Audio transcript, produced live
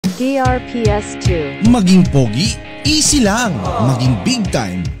DRPS 2. Maging pogi, easy lang. Maging big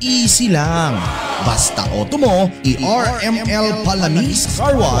time, easy lang. Basta auto mo, i-RML Palamis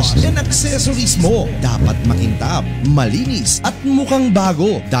Car Wash and Accessories mo. Dapat makintab, malinis at mukhang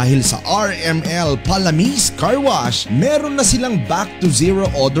bago. Dahil sa RML Palamis Car Wash, meron na silang Back to Zero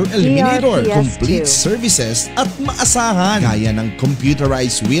Odor Eliminator, complete services at maasahan. Gaya ng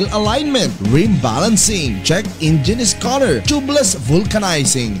computerized wheel alignment, rim balancing, check engine scanner, tubeless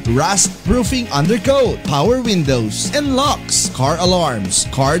vulcanizing, rust-proofing undercoat, power windows and locks, car alarms,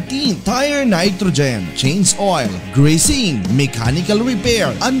 car tint, tire nitrogen, change oil, greasing, mechanical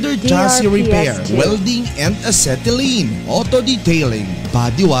repair, under chassis repair, welding and acetylene, auto detailing,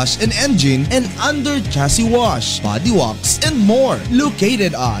 body wash and engine, and under chassis wash, body wax, and more.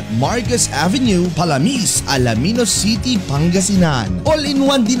 Located at Marcos Avenue, Palamis, Alaminos City, Pangasinan.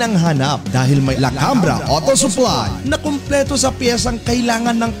 All-in-one din ang hanap dahil may Lacambra Auto Supply na kumpleto sa piyesang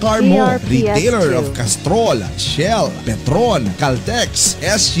kailangan ng car mo. Retailer of Castrol, Shell, Petron, Caltex,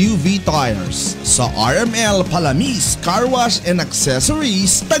 SUV tires. Sa RML Palamis Car Wash and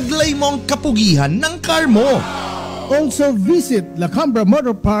Accessories, taglay mo ang kapugihan ng car mo. Also visit Lacambra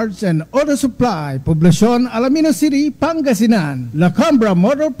Motor Parts and Auto Supply, Poblacion, Alaminos City, Pangasinan. Lacambra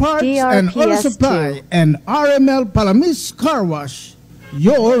Motor Parts and Auto Supply and RML Palamis Car Wash,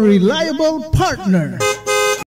 your reliable partner.